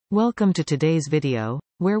Welcome to today's video,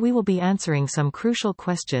 where we will be answering some crucial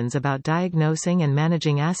questions about diagnosing and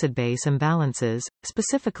managing acid-base imbalances,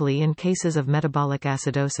 specifically in cases of metabolic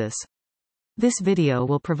acidosis. This video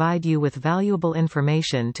will provide you with valuable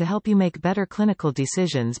information to help you make better clinical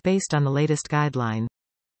decisions based on the latest guideline.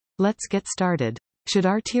 Let's get started. Should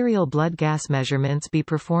arterial blood gas measurements be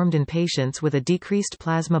performed in patients with a decreased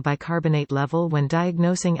plasma bicarbonate level when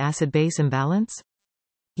diagnosing acid-base imbalance?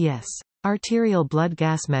 Yes. Arterial blood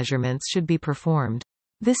gas measurements should be performed.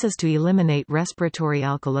 This is to eliminate respiratory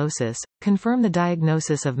alkalosis, confirm the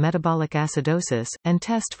diagnosis of metabolic acidosis, and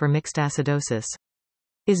test for mixed acidosis.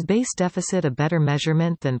 Is base deficit a better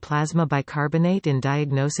measurement than plasma bicarbonate in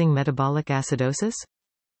diagnosing metabolic acidosis?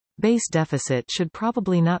 Base deficit should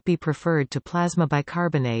probably not be preferred to plasma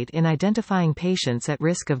bicarbonate in identifying patients at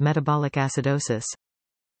risk of metabolic acidosis.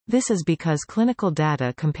 This is because clinical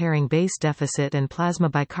data comparing base deficit and plasma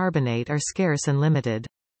bicarbonate are scarce and limited.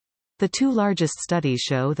 The two largest studies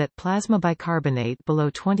show that plasma bicarbonate below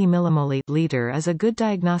 20 mmol/liter is a good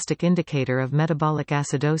diagnostic indicator of metabolic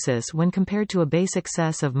acidosis when compared to a base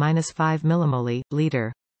excess of -5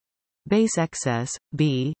 mmol/liter. Base excess,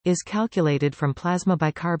 B, is calculated from plasma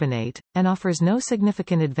bicarbonate, and offers no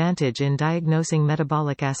significant advantage in diagnosing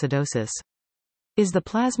metabolic acidosis. Is the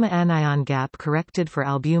plasma anion gap corrected for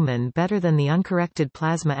albumin better than the uncorrected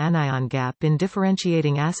plasma anion gap in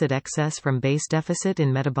differentiating acid excess from base deficit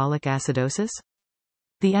in metabolic acidosis?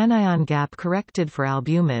 The anion gap corrected for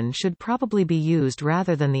albumin should probably be used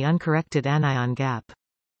rather than the uncorrected anion gap.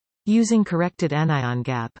 Using corrected anion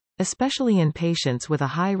gap, especially in patients with a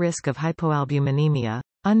high risk of hypoalbuminemia,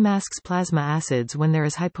 unmasks plasma acids when there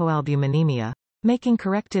is hypoalbuminemia, making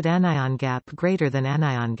corrected anion gap greater than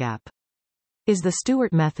anion gap. Is the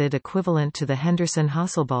Stewart method equivalent to the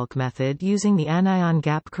Henderson-Hasselbalch method using the anion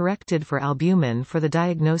gap corrected for albumin for the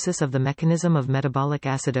diagnosis of the mechanism of metabolic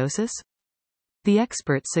acidosis? The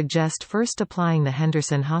experts suggest first applying the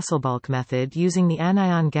Henderson-Hasselbalch method using the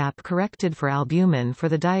anion gap corrected for albumin for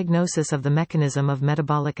the diagnosis of the mechanism of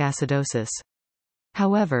metabolic acidosis.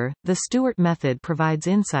 However, the Stewart method provides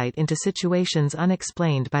insight into situations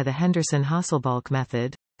unexplained by the Henderson-Hasselbalch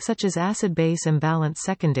method, such as acid-base imbalance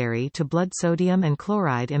secondary to blood sodium and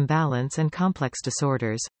chloride imbalance and complex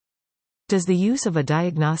disorders. Does the use of a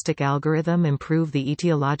diagnostic algorithm improve the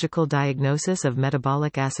etiological diagnosis of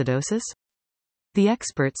metabolic acidosis? The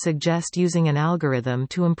experts suggest using an algorithm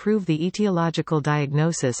to improve the etiological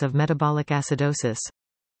diagnosis of metabolic acidosis.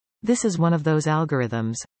 This is one of those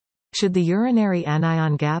algorithms. Should the urinary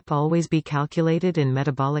anion gap always be calculated in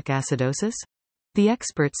metabolic acidosis? The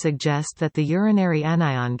experts suggest that the urinary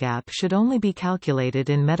anion gap should only be calculated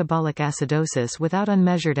in metabolic acidosis without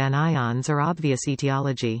unmeasured anions or obvious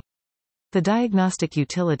etiology. The diagnostic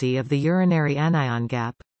utility of the urinary anion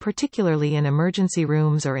gap, particularly in emergency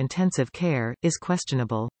rooms or intensive care, is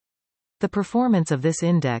questionable. The performance of this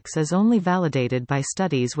index is only validated by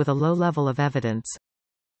studies with a low level of evidence.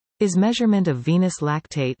 Is measurement of venous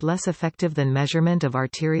lactate less effective than measurement of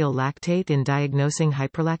arterial lactate in diagnosing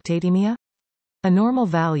hyperlactatemia? A normal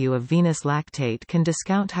value of venous lactate can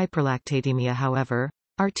discount hyperlactatemia. However,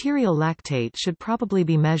 arterial lactate should probably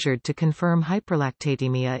be measured to confirm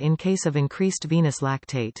hyperlactatemia in case of increased venous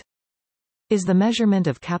lactate. Is the measurement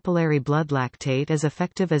of capillary blood lactate as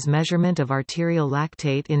effective as measurement of arterial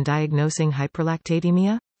lactate in diagnosing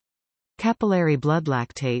hyperlactatemia? Capillary blood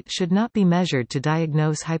lactate should not be measured to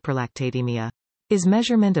diagnose hyperlactatemia. Is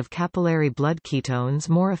measurement of capillary blood ketones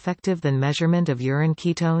more effective than measurement of urine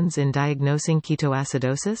ketones in diagnosing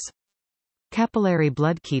ketoacidosis? Capillary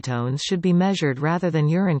blood ketones should be measured rather than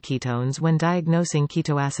urine ketones when diagnosing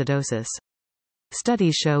ketoacidosis.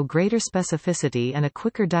 Studies show greater specificity and a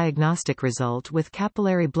quicker diagnostic result with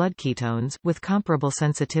capillary blood ketones, with comparable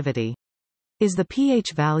sensitivity. Is the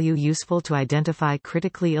pH value useful to identify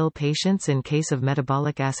critically ill patients in case of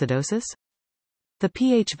metabolic acidosis? The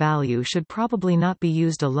pH value should probably not be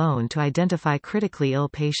used alone to identify critically ill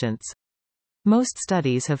patients. Most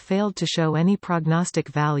studies have failed to show any prognostic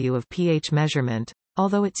value of pH measurement,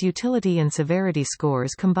 although its utility and severity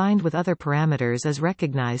scores combined with other parameters is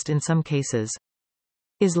recognized in some cases.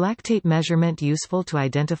 Is lactate measurement useful to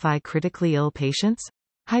identify critically ill patients?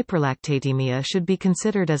 Hyperlactatemia should be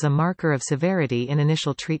considered as a marker of severity in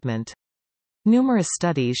initial treatment. Numerous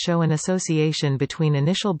studies show an association between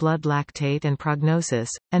initial blood lactate and prognosis,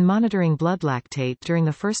 and monitoring blood lactate during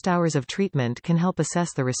the first hours of treatment can help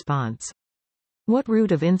assess the response. What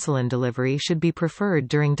route of insulin delivery should be preferred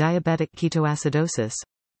during diabetic ketoacidosis?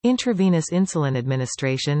 Intravenous insulin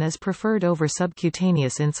administration is preferred over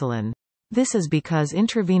subcutaneous insulin. This is because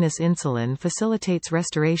intravenous insulin facilitates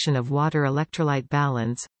restoration of water electrolyte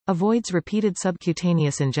balance, avoids repeated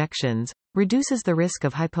subcutaneous injections, reduces the risk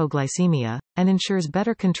of hypoglycemia, and ensures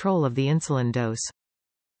better control of the insulin dose.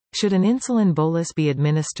 Should an insulin bolus be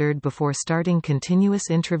administered before starting continuous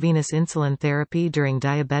intravenous insulin therapy during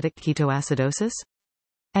diabetic ketoacidosis?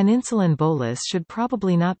 An insulin bolus should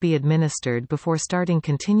probably not be administered before starting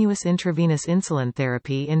continuous intravenous insulin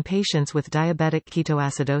therapy in patients with diabetic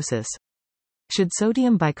ketoacidosis. Should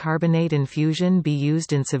sodium bicarbonate infusion be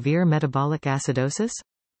used in severe metabolic acidosis?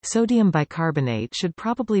 Sodium bicarbonate should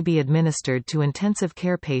probably be administered to intensive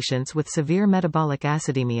care patients with severe metabolic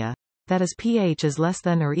acidemia, that is pH is less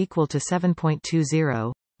than or equal to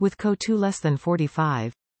 7.20, with CO2 less than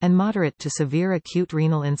 45, and moderate to severe acute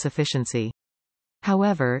renal insufficiency.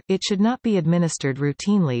 However, it should not be administered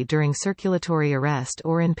routinely during circulatory arrest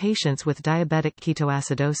or in patients with diabetic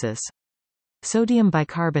ketoacidosis. Sodium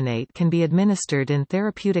bicarbonate can be administered in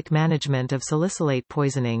therapeutic management of salicylate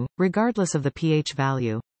poisoning, regardless of the pH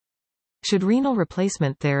value. Should renal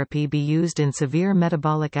replacement therapy be used in severe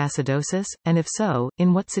metabolic acidosis, and if so,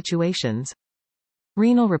 in what situations?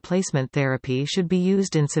 Renal replacement therapy should be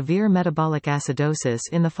used in severe metabolic acidosis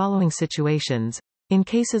in the following situations. In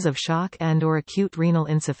cases of shock and/or acute renal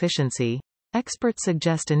insufficiency, experts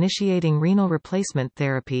suggest initiating renal replacement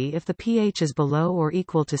therapy if the pH is below or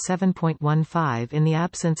equal to 7.15 in the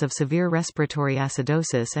absence of severe respiratory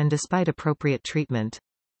acidosis and despite appropriate treatment.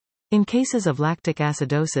 In cases of lactic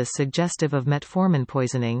acidosis suggestive of metformin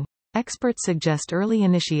poisoning, experts suggest early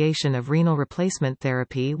initiation of renal replacement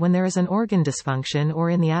therapy when there is an organ dysfunction or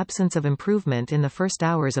in the absence of improvement in the first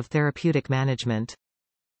hours of therapeutic management.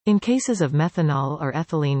 In cases of methanol or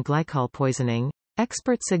ethylene glycol poisoning,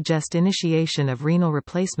 experts suggest initiation of renal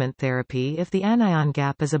replacement therapy if the anion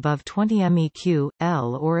gap is above 20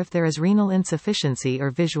 meq/L or if there is renal insufficiency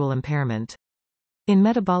or visual impairment. In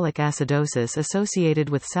metabolic acidosis associated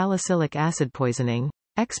with salicylic acid poisoning,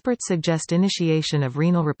 experts suggest initiation of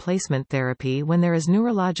renal replacement therapy when there is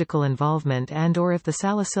neurological involvement and/or if the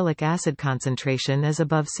salicylic acid concentration is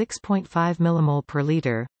above 6.5 mmol per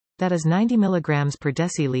liter, that is 90 mg per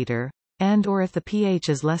deciliter, and/or if the pH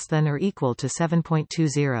is less than or equal to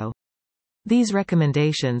 7.20. These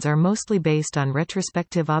recommendations are mostly based on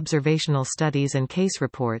retrospective observational studies and case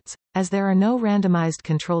reports, as there are no randomized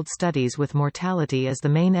controlled studies with mortality as the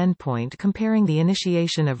main endpoint comparing the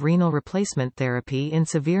initiation of renal replacement therapy in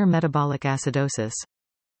severe metabolic acidosis.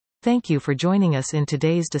 Thank you for joining us in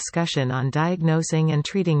today's discussion on diagnosing and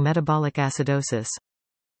treating metabolic acidosis.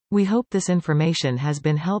 We hope this information has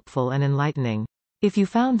been helpful and enlightening. If you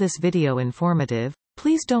found this video informative,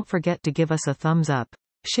 please don't forget to give us a thumbs up,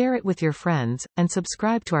 share it with your friends, and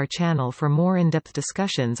subscribe to our channel for more in-depth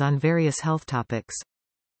discussions on various health topics.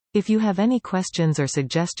 If you have any questions or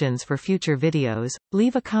suggestions for future videos,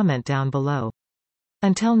 leave a comment down below.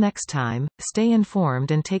 Until next time, stay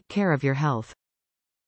informed and take care of your health.